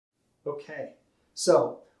Okay,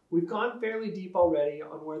 so we've gone fairly deep already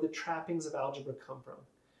on where the trappings of algebra come from.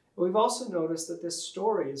 And we've also noticed that this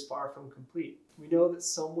story is far from complete. We know that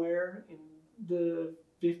somewhere in the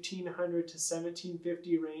 1500 to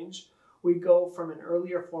 1750 range, we go from an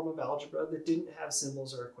earlier form of algebra that didn't have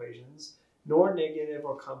symbols or equations, nor negative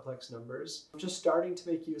or complex numbers, just starting to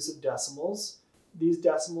make use of decimals. These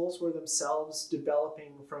decimals were themselves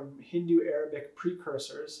developing from Hindu-Arabic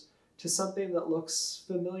precursors to something that looks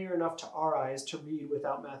familiar enough to our eyes to read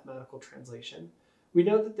without mathematical translation. We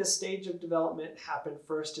know that this stage of development happened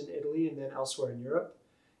first in Italy and then elsewhere in Europe,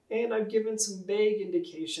 and I've given some vague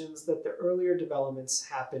indications that the earlier developments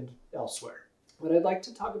happened elsewhere. What I'd like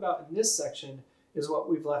to talk about in this section is what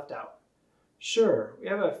we've left out. Sure, we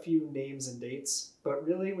have a few names and dates, but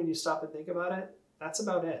really when you stop and think about it, that's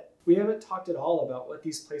about it. We haven't talked at all about what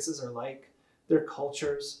these places are like, their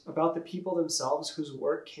cultures, about the people themselves whose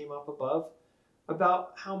work came up above,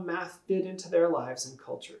 about how math fit into their lives and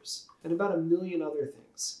cultures, and about a million other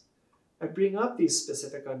things. I bring up these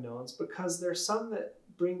specific unknowns because there's some that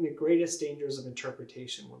bring the greatest dangers of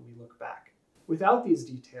interpretation when we look back. Without these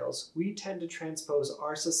details, we tend to transpose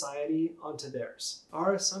our society onto theirs.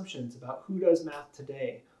 Our assumptions about who does math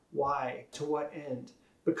today, why, to what end,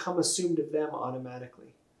 become assumed of them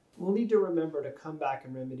automatically. We'll need to remember to come back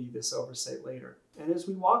and remedy this oversight later. And as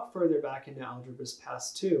we walk further back into algebra's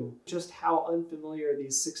past too, just how unfamiliar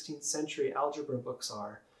these 16th century algebra books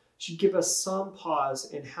are should give us some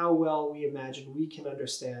pause in how well we imagine we can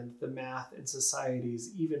understand the math and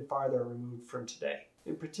societies even farther removed from today.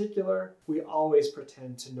 In particular, we always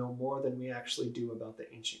pretend to know more than we actually do about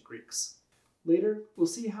the ancient Greeks. Later, we'll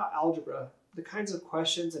see how algebra, the kinds of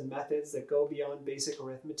questions and methods that go beyond basic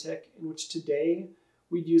arithmetic, in which today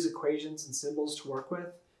we'd use equations and symbols to work with,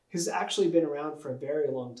 has actually been around for a very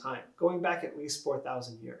long time, going back at least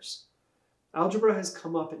 4,000 years. Algebra has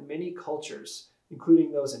come up in many cultures,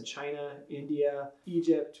 including those in China, India,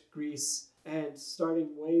 Egypt, Greece, and starting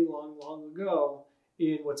way long ago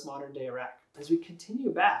in what's modern-day Iraq. As we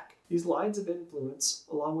continue back, these lines of influence,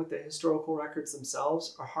 along with the historical records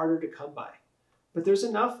themselves, are harder to come by. But there's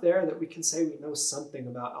enough there that we can say we know something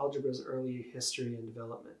about algebra's early history and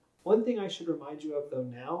development. One thing I should remind you of though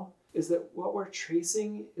now is that what we're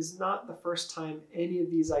tracing is not the first time any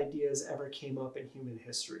of these ideas ever came up in human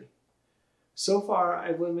history. So far,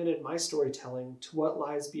 I've limited my storytelling to what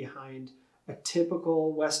lies behind a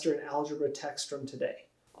typical Western algebra text from today.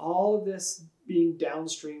 All of this being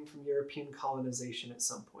downstream from European colonization at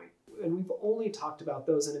some point. And we've only talked about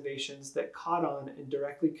those innovations that caught on and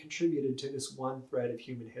directly contributed to this one thread of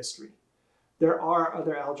human history. There are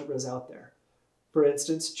other algebras out there. For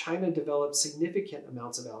instance, China developed significant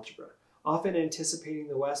amounts of algebra, often anticipating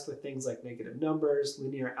the West with things like negative numbers,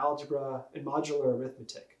 linear algebra, and modular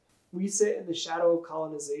arithmetic. We sit in the shadow of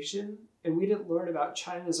colonization, and we didn't learn about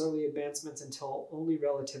China's early advancements until only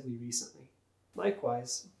relatively recently.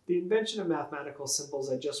 Likewise, the invention of mathematical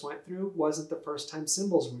symbols I just went through wasn't the first time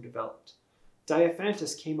symbols were developed.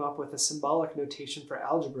 Diophantus came up with a symbolic notation for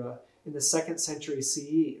algebra in the 2nd century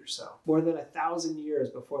CE or so, more than 1,000 years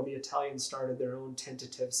before the Italians started their own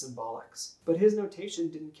tentative symbolics. But his notation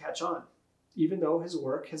didn't catch on. Even though his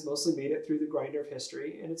work has mostly made it through the grinder of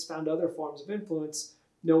history and it's found other forms of influence,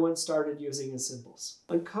 no one started using his symbols.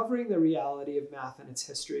 Uncovering the reality of math and its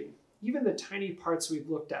history, even the tiny parts we've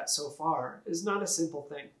looked at so far, is not a simple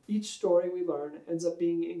thing. Each story we learn ends up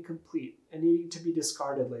being incomplete and needing to be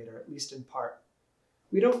discarded later, at least in part.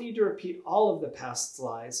 We don't need to repeat all of the past's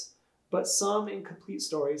lies, but some incomplete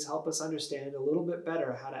stories help us understand a little bit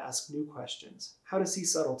better how to ask new questions, how to see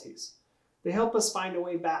subtleties. They help us find a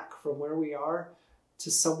way back from where we are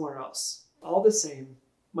to somewhere else. All the same,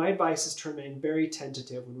 my advice is to remain very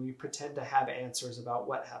tentative when we pretend to have answers about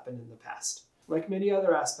what happened in the past. Like many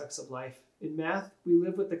other aspects of life, in math, we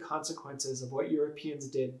live with the consequences of what Europeans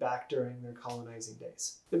did back during their colonizing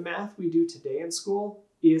days. The math we do today in school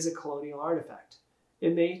is a colonial artifact.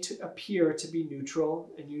 It may appear to be neutral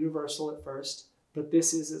and universal at first, but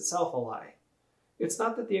this is itself a lie. It's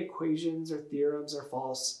not that the equations or theorems are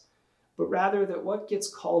false, but rather that what gets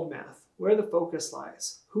called math, where the focus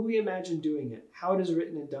lies, who we imagine doing it, how it is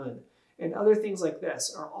written and done, and other things like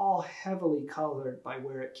this are all heavily colored by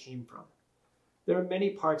where it came from. There are many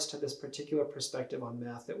parts to this particular perspective on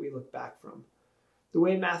math that we look back from. The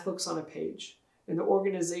way math looks on a page, and the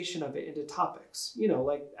organization of it into topics,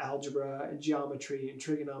 like algebra and geometry and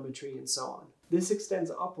trigonometry and so on. This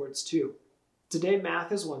extends upwards too. Today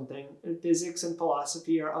math is one thing, and physics and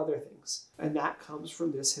philosophy are other things, and that comes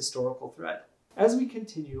from this historical thread. As we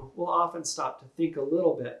continue, we'll often stop to think a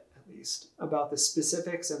little bit, at least, about the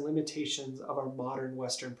specifics and limitations of our modern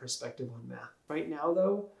Western perspective on math. Right now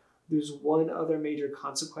though, there's one other major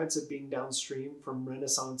consequence of being downstream from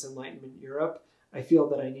Renaissance Enlightenment Europe I feel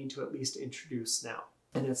that I need to at least introduce now,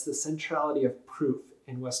 and it's the centrality of proof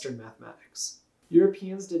in Western mathematics.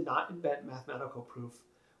 Europeans did not invent mathematical proof,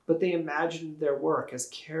 but they imagined their work as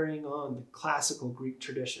carrying on the classical Greek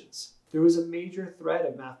traditions. There was a major thread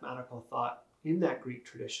of mathematical thought in that Greek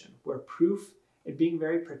tradition, where proof and being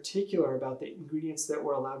very particular about the ingredients that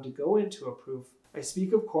were allowed to go into a proof. I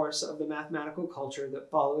speak, of course, of the mathematical culture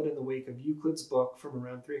that followed in the wake of Euclid's book from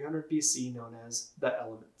around 300 BC known as The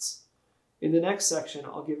Elements. In the next section,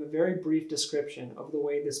 I'll give a very brief description of the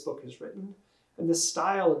way this book is written and the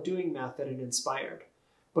style of doing math that it inspired.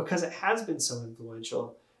 Because it has been so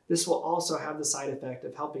influential, this will also have the side effect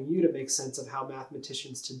of helping you to make sense of how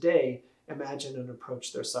mathematicians today imagine and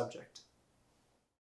approach their subject.